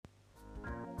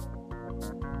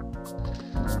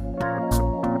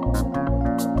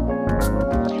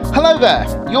Hello there,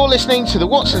 you're listening to the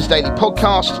Watson's Daily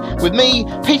Podcast with me,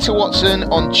 Peter Watson,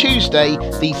 on Tuesday,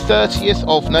 the 30th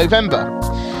of November.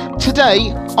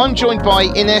 Today, I'm joined by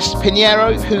Ines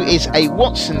Pinheiro, who is a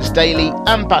Watson's Daily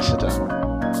ambassador.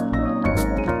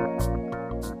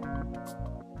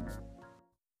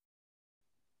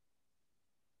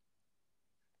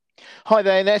 Hi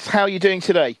there, Ines, how are you doing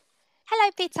today? Hello,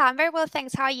 Peter. I'm very well,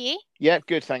 thanks. How are you? Yeah,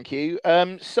 good, thank you.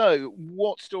 So,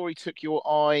 what story took your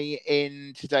eye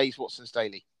in today's Watson's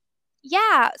Daily?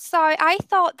 Yeah, so I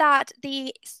thought that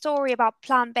the story about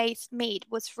plant-based meat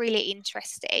was really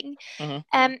interesting.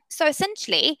 So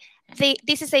essentially,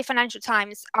 this is a Financial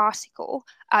Times article.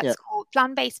 It's called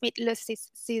 "Plant-Based Meat Loses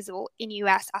Sizzle in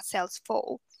US as Sales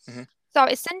Fall." So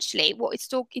essentially, what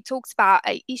it talks about,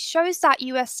 it shows that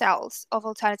US sales of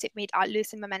alternative meat are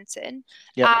losing momentum.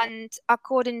 And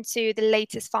according to the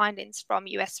latest findings from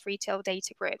US retail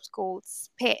data groups called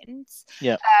SPINS,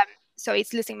 so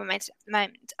it's losing momentum at the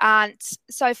moment. And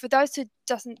so for those who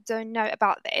don't know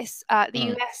about this,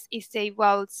 the US is the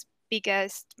world's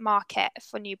biggest market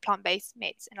for new plant-based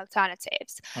meats and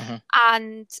alternatives.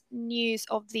 And news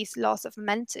of this loss of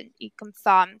momentum, it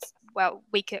confirms, well,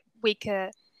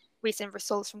 weaker recent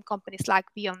results from companies like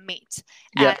Beyond Meat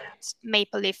and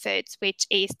Maple Leaf Foods, which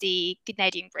is the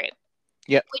Canadian group,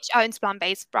 which owns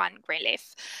plant-based brand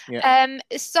Greenleaf.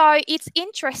 So it's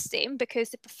interesting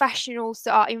because the professionals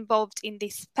that are involved in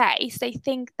this space, they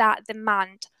think that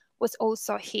demand was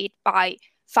also hit by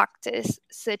factors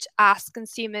such as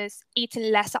consumers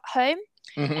eating less at home.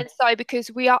 And so because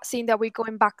we are seeing that we're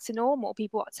going back to normal,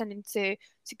 people are tending to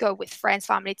go with friends,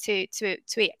 family to eat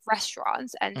at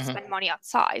restaurants and spend money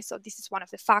outside. So this is one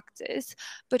of the factors.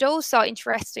 But also,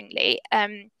 interestingly,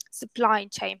 supply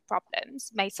chain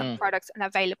problems made some products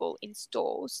unavailable in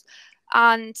stores.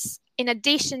 And in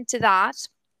addition to that,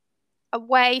 a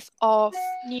wave of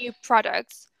new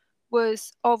products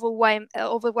was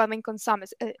overwhelming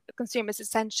consumers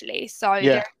essentially. So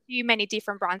there are too many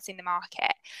different brands in the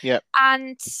market.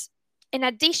 And in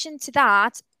addition to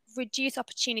that, reduced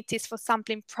opportunities for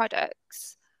sampling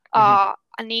products are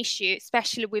an issue,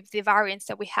 especially with the variants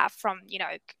that we have from,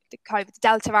 the COVID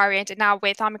Delta variant, and now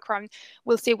with Omicron.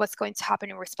 We'll see what's going to happen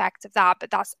in respect of that,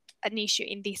 but that's an issue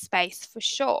in this space for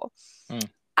sure.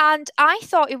 And I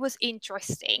thought it was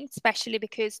interesting, especially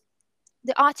because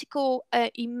the article,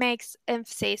 it makes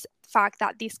emphasis the fact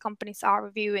that these companies are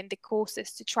reviewing the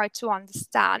causes to try to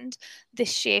understand the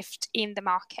shift in the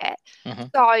market.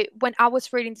 So when I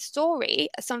was reading the story,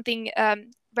 something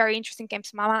very interesting came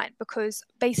to my mind, because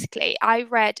basically I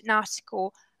read an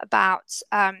article about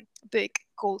a book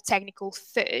called Technical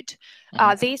Food.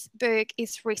 This book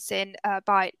is written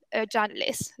by a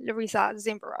journalist, Larissa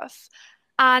Zimberoff.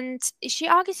 And she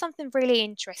argues something really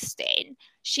interesting.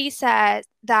 She said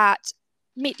that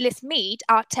meatless meat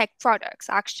are tech products,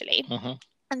 actually.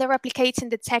 And they're replicating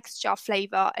the texture,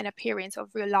 flavor, and appearance of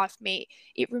real life meat.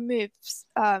 It removes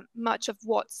much of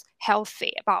what's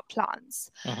healthy about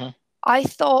plants. I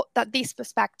thought that this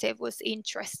perspective was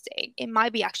interesting. It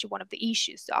might be actually one of the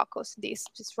issues that are causing this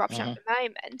disruption at the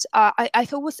moment. I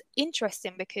thought it was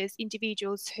interesting because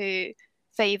individuals who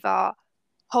favor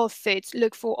whole foods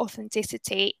look for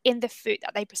authenticity in the food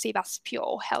that they perceive as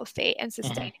pure, healthy, and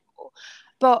sustainable.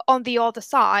 But on the other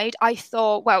side, I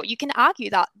thought, well, you can argue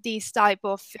that this type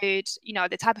of food,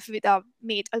 the type of food that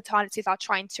meat alternatives are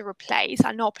trying to replace,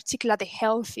 are not particularly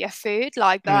healthier food,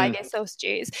 like I guess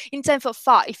sausages, in terms of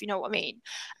fat, if you know what I mean.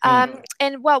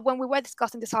 And well, when we were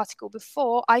discussing this article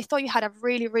before, I thought you had a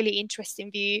really, really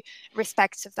interesting view in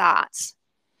respect of that.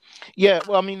 Yeah,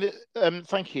 well, I mean,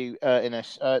 thank you,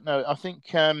 Ines. No, I think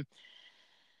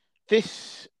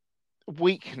this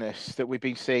weakness that we've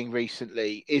been seeing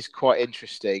recently is quite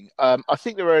interesting. I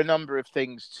think there are a number of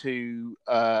things to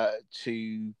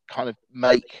kind of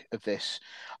make of this.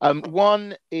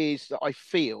 One is that I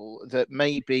feel that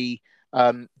maybe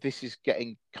this is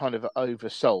getting kind of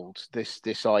oversold,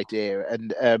 this idea,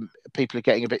 and people are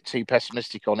getting a bit too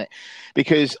pessimistic on it,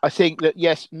 because I think that,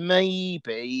 yes,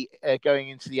 maybe going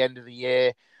into the end of the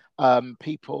year,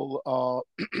 people are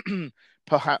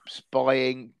perhaps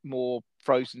buying more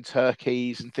frozen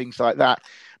turkeys and things like that.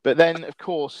 But then, of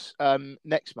course,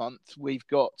 next month we've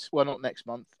got, well, not next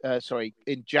month,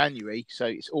 in January, so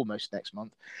it's almost next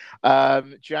month.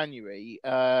 January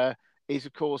is,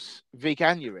 of course,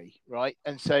 Veganuary, right?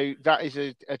 And so that is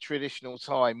a traditional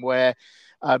time where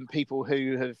people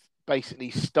who have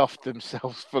basically stuffed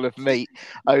themselves full of meat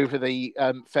over the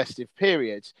festive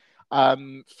period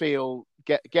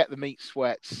get the meat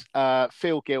sweats,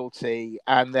 feel guilty,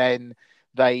 and then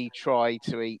they try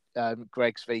to eat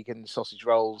Greggs vegan sausage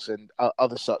rolls and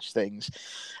other such things.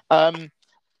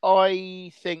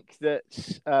 I think that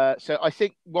so I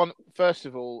think first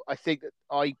of all, I think that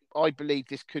I believe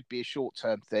this could be a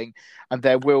short-term thing, and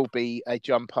there will be a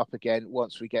jump up again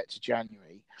once we get to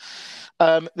January.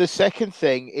 The second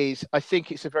thing is I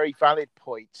think it's a very valid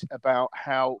point about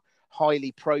how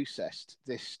highly processed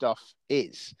this stuff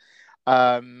is.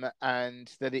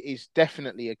 And that it is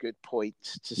definitely a good point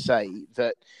to say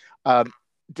that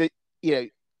that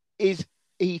is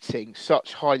eating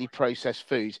such highly processed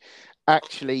foods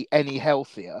actually any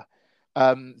healthier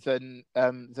than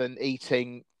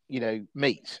eating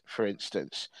meat, for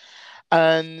instance.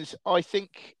 And I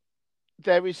think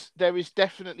there is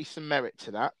definitely some merit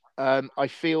to that. I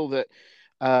feel that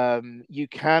you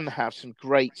can have some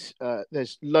great.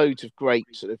 There's loads of great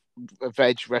sort of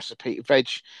veg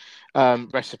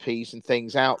recipes and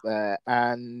things out there,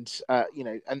 and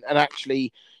and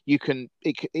actually you can.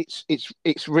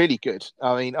 It's really good.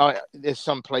 I mean, there's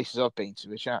some places I've been to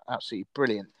which are absolutely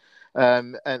brilliant,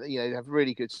 and they have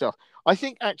really good stuff. I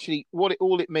think actually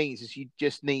all it means is you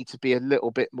just need to be a little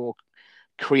bit more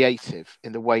creative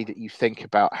in the way that you think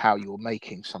about how you're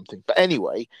making something. But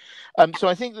anyway, so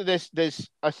I think that there's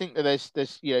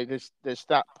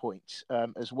that point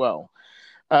as well.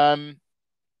 But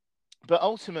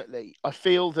ultimately, I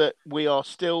feel that we are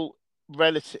still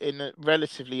in the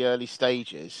relatively early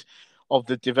stages of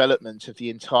the development of the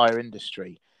entire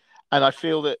industry, and I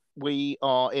feel that we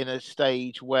are in a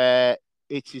stage where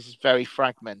it is very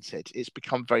fragmented. It's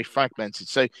become very fragmented.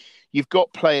 So you've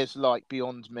got players like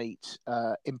Beyond Meat,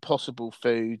 Impossible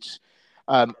Foods,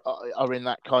 are in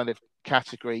that kind of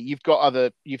category. You've got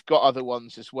other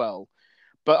ones as well,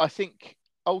 but I think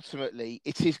ultimately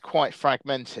it is quite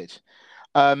fragmented.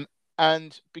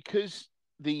 And because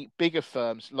the bigger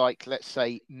firms, like let's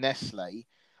say Nestle,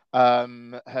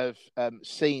 have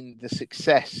seen the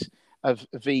success of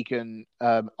vegan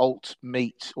alt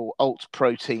meat or alt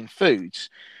protein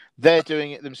foods, they're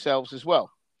doing it themselves as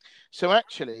well. So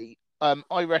actually,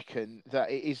 I reckon that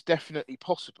it is definitely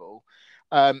possible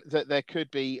that there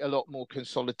could be a lot more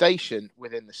consolidation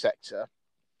within the sector,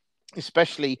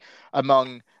 especially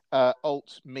among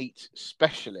alt meat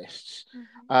specialists,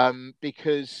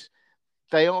 because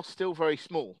they are still very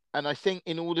small. And I think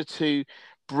in order to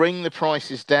bring the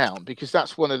prices down, because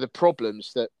that's one of the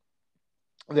problems that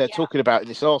they're talking about in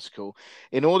this article,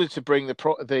 in order to bring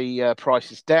the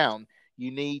prices down,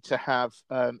 you need to have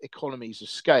economies of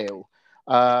scale,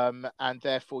 and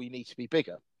therefore you need to be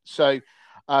bigger. So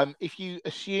if you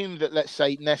assume that, let's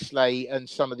say, Nestle and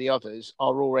some of the others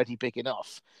are already big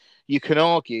enough, you can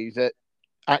argue that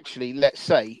actually, let's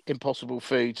say, Impossible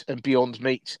Foods and Beyond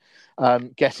Meat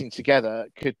getting together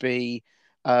could be,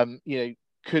 I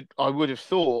would have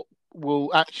thought,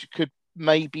 could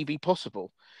maybe be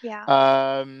possible.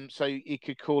 Yeah. So you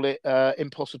could call it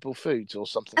Impossible Foods or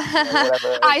something,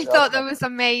 whatever. I thought that was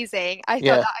amazing. I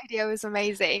thought that idea was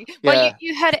amazing. Well,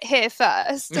 you heard it here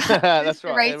first. That's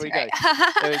right. There we go.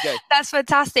 There we go. That's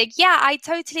fantastic. Yeah, I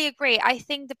totally agree. I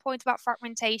think the point about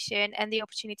fragmentation and the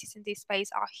opportunities in this space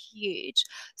are huge.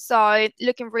 So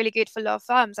looking really good for law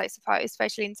firms, I suppose,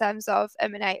 especially in terms of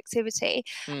M&A activity.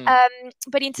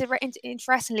 But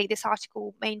interestingly, this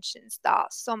article mentions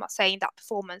that some are saying that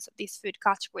performance of this food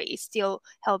category is still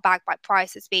held back by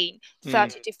prices being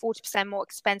 30 to 40% more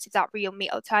expensive than real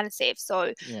meat alternatives.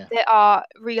 So there are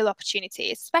real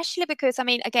opportunities, especially because, I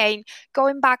mean, again,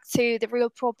 going back to the real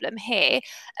problem here,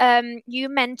 you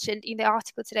mentioned in the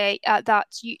article today that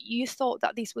you thought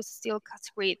that this was still a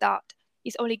category that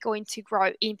is only going to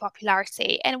grow in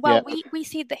popularity. And we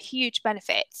see the huge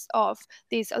benefits of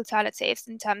these alternatives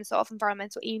in terms of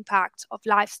environmental impact of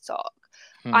livestock,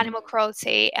 animal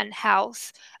cruelty and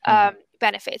health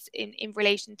benefits in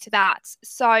relation to that.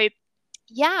 So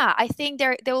yeah, I think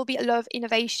there will be a lot of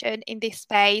innovation in this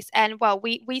space. And well,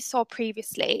 we saw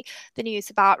previously the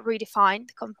news about Redefine,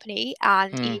 the company,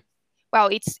 and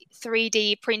it's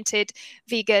 3D printed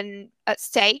vegan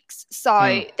steaks.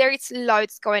 So there is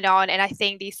loads going on, and I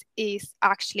think this is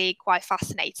actually quite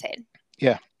fascinating.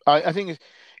 Yeah, I think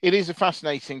it is a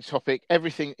fascinating topic.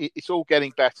 It's all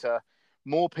getting better.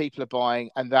 More people are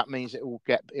buying, and that means it will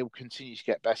continue to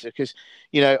get better. Because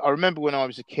I remember when I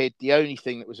was a kid, the only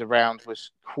thing that was around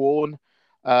was Quorn.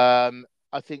 I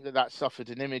think that suffered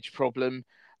an image problem.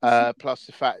 Plus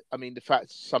the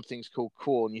fact something's called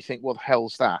Quorn, you think, what the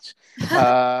hell's that?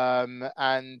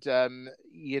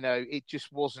 It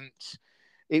just wasn't.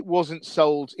 It wasn't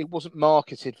sold. It wasn't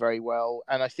marketed very well,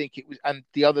 and I think it was. And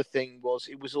the other thing was,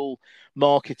 it was all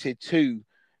marketed to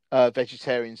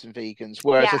vegetarians and vegans.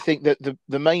 Whereas I think that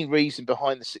the main reason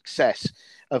behind the success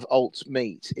of alt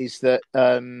meat is that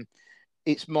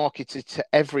it's marketed to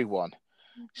everyone,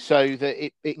 so that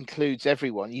it includes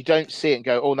everyone. You don't see it and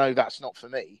go, oh no, that's not for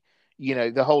me. You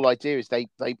know, the whole idea is they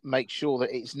make sure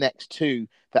that it's next to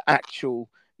the actual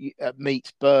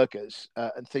meat burgers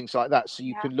and things like that, so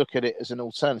you can look at it as an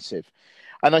alternative.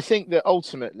 And I think that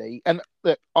ultimately, and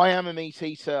look, I am a meat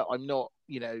eater. I'm not,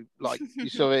 you know, like you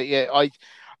saw it. Yeah,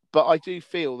 but I do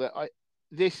feel that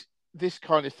this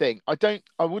kind of thing, I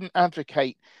wouldn't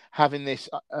advocate having this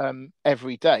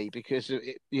every day because of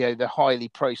it, you know, the highly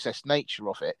processed nature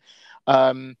of it.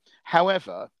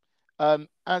 However,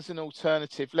 as an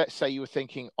alternative, let's say you were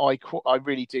thinking, I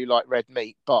really do like red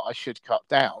meat, but I should cut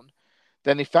down.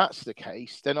 Then if that's the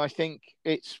case, then I think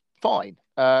it's fine.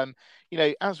 You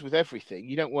know, as with everything,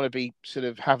 you don't want to be sort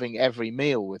of having every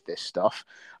meal with this stuff.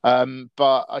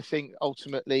 But I think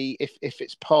ultimately, if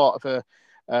it's part of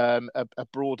a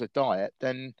broader diet,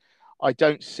 then I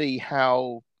don't see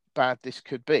how bad this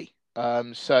could be.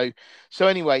 So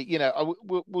anyway, you know,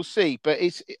 we'll see. But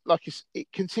it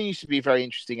continues to be a very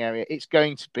interesting area. It's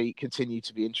going to continue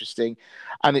to be interesting,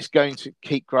 and it's going to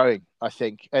keep growing, I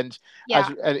think. And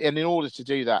and in order to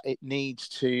do that, it needs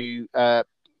to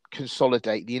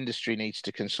consolidate. The industry needs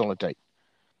to consolidate.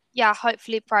 Yeah,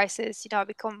 hopefully prices, you know,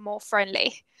 become more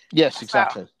friendly. Yes,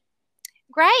 exactly. Well.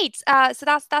 Great. So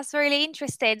that's really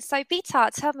interesting. So Peter,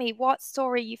 tell me what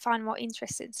story you find more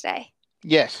interesting today.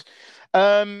 Yes.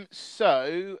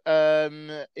 So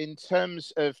in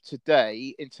terms of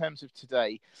today,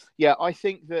 yeah, I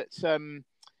think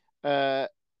that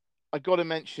I got to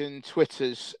mention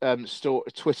Twitter's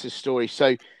story.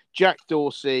 So Jack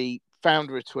Dorsey,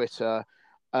 founder of Twitter,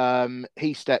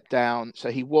 he stepped down. So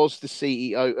he was the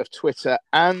CEO of Twitter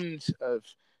and of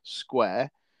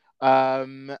Square,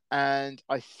 and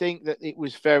I think that it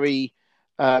was very.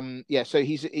 So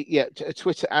he's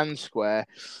Twitter and Square,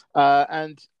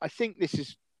 and I think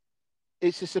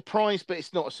it's a surprise, but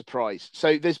it's not a surprise.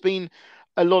 So there's been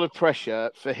a lot of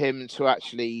pressure for him to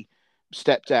actually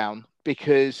step down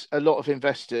because a lot of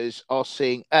investors are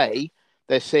seeing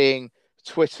they're seeing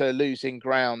Twitter losing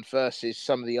ground versus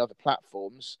some of the other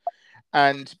platforms,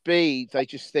 and B, they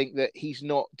just think that he's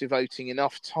not devoting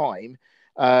enough time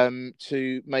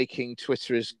to making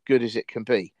Twitter as good as it can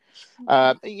be.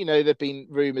 You know, there've been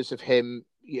rumours of him,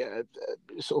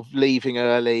 sort of leaving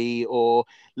early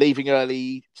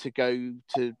to go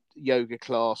to yoga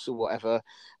class or whatever.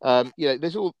 You know,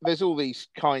 there's all these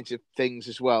kinds of things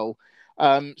as well.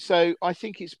 So I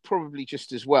think it's probably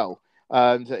just as well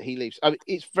that he leaves. I mean,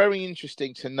 it's very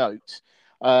interesting to note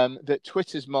that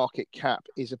Twitter's market cap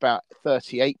is about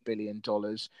 $38 billion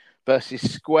versus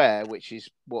Square, which is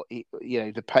what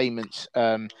the payments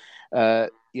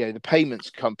the payments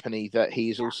company that he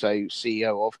is also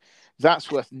CEO of, that's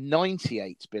worth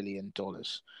 $98 billion.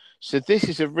 So this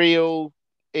is a real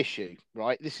issue,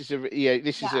 right? This is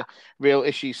a real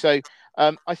issue. So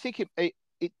I think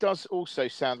it does also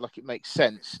sound like it makes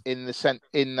sense in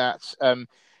that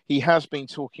he has been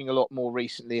talking a lot more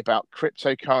recently about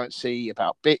cryptocurrency,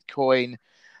 about Bitcoin.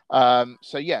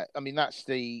 So yeah, I mean that's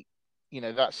the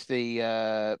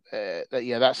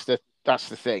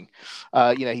thing.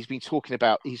 You know, he's been talking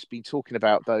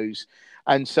about those,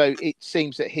 and so it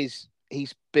seems that he's a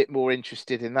bit more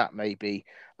interested in that maybe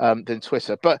than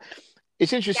Twitter. But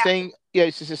it's interesting. Yeah,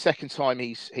 this is the second time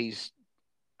he's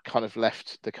kind of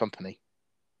left the company.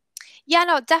 Yeah,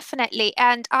 no, definitely.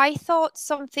 And I thought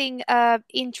something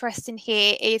interesting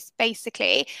here is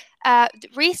basically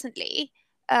recently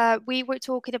we were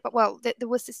talking about, well, there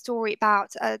was a story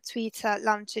about Twitter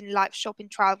launching live shopping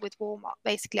trial with Walmart,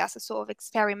 basically as a sort of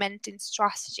experimenting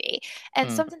strategy.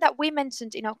 And something that we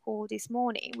mentioned in our call this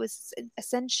morning was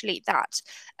essentially that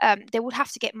they would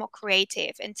have to get more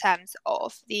creative in terms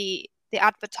of the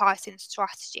advertising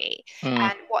strategy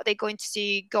and what they're going to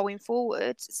do going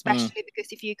forward, especially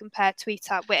because if you compare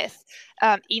Twitter with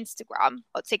Instagram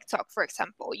or TikTok, for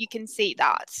example, you can see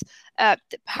that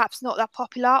perhaps not that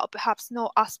popular or perhaps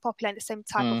not as popular in the same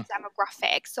type of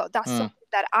demographic. So that's something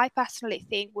that I personally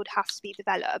think would have to be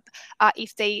developed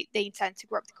if they intend to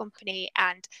grow the company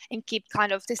and keep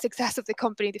kind of the success of the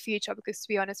company in the future. Because to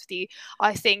be honest with you,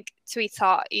 I think Twitter,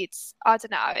 I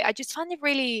don't know, I just find it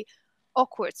really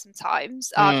awkward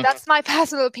sometimes. That's my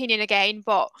personal opinion again,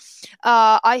 but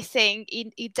I think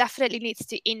it definitely needs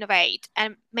to innovate,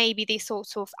 and maybe these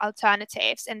sorts of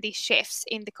alternatives and these shifts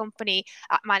in the company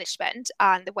management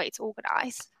and the way it's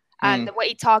organized and the way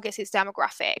it targets its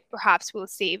demographic, perhaps we'll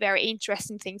see very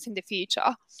interesting things in the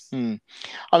future.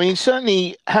 I mean,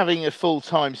 certainly having a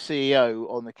full-time CEO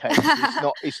on the case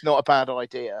it's not a bad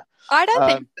idea. I don't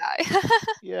think so.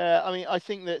 Yeah, I mean, I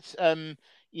think that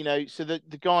so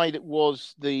the guy that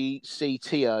was the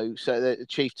CTO, so the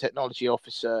Chief Technology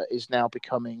Officer, is now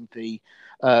becoming the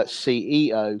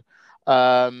CEO,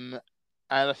 and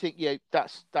I think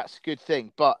that's a good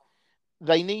thing. But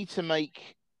they need to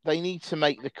make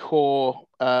the core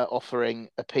offering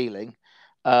appealing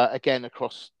again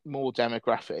across more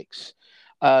demographics,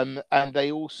 and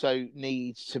they also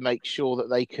need to make sure that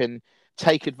they can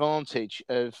take advantage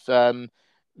of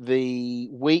the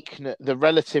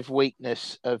relative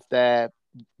weakness of their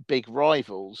big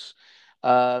rivals,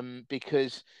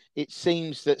 because it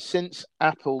seems that since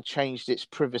Apple changed its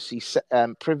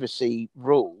privacy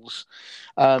rules,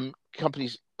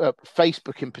 companies,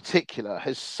 Facebook in particular,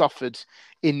 has suffered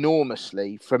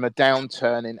enormously from a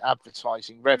downturn in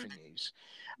advertising revenues.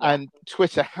 Yeah. And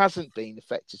Twitter hasn't been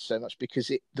affected so much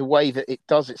because the way that it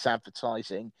does its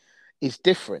advertising is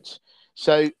different.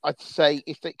 So I'd say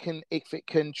if it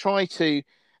can try to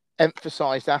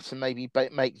emphasize that and maybe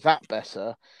make that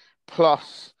better,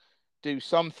 plus do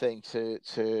something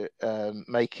to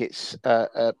make its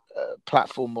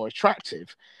platform more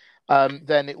attractive,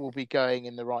 then it will be going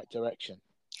in the right direction.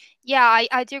 Yeah,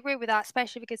 I do agree with that,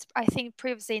 especially because I think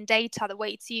privacy in data, the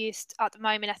way it's used at the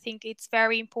moment, I think it's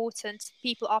very important.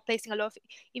 People are placing a lot of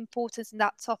importance in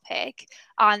that topic,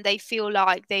 and they feel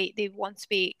like they want to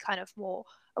be kind of more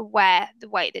aware the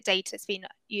way the data has been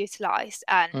utilized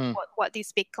and what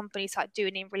these big companies are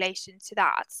doing in relation to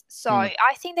that. So I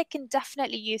think they can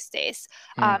definitely use this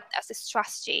as a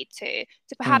strategy to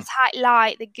perhaps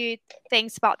highlight the good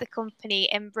things about the company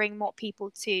and bring more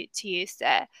people to use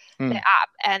the app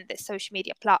and the social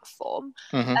media platform.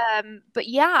 But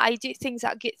yeah, I do think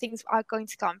that good things are going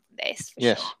to come from this for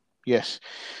sure. Yes.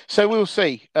 So we'll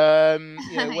see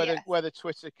whether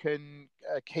Twitter can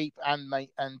keep and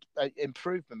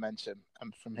improve momentum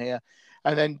from here.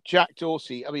 And then Jack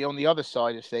Dorsey, I mean, on the other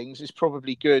side of things, is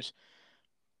probably good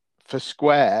for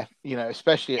Square,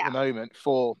 especially at the moment,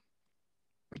 for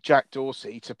Jack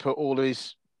Dorsey to put all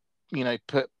his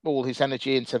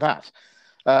energy into that.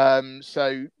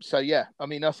 So yeah, I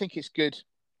mean, I think it's good.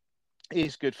 It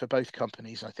is good for both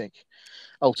companies, I think,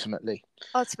 ultimately.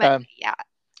 Yeah.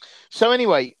 So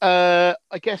anyway, I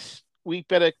guess we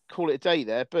better call it a day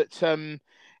there. But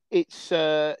it's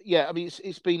I mean,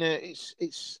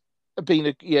 it's been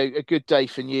a good day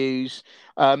for news.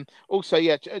 Also,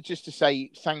 just to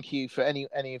say thank you for any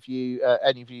of you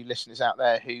listeners out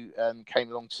there who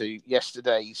came along to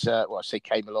yesterday's. I say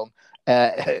came along.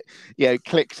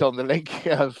 Clicked on the link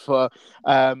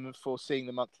for seeing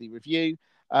the monthly review.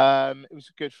 It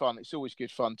was good fun. It's always good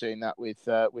fun doing that with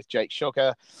Jake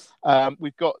Shogger.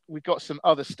 We've got some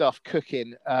other stuff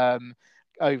cooking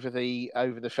over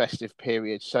the festive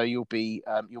period, so you'll be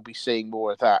seeing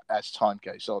more of that as time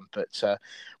goes on. But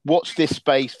watch this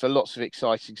space for lots of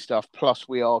exciting stuff. Plus,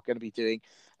 we are going to be doing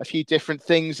a few different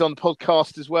things on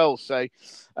podcast as well. So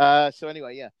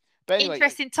anyway, yeah. But anyway,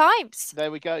 interesting times.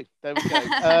 There we go.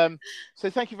 So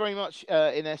thank you very much,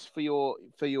 Ines, for your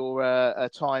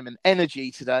time and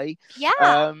energy today.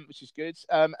 Yeah. Which is good.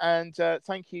 And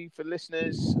thank you for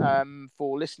listeners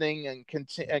for listening and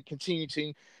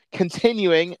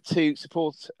continuing to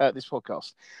support this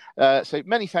podcast. So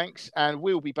many thanks, and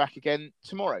we'll be back again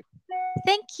tomorrow.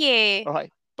 Thank you. All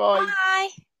right. Bye. Bye.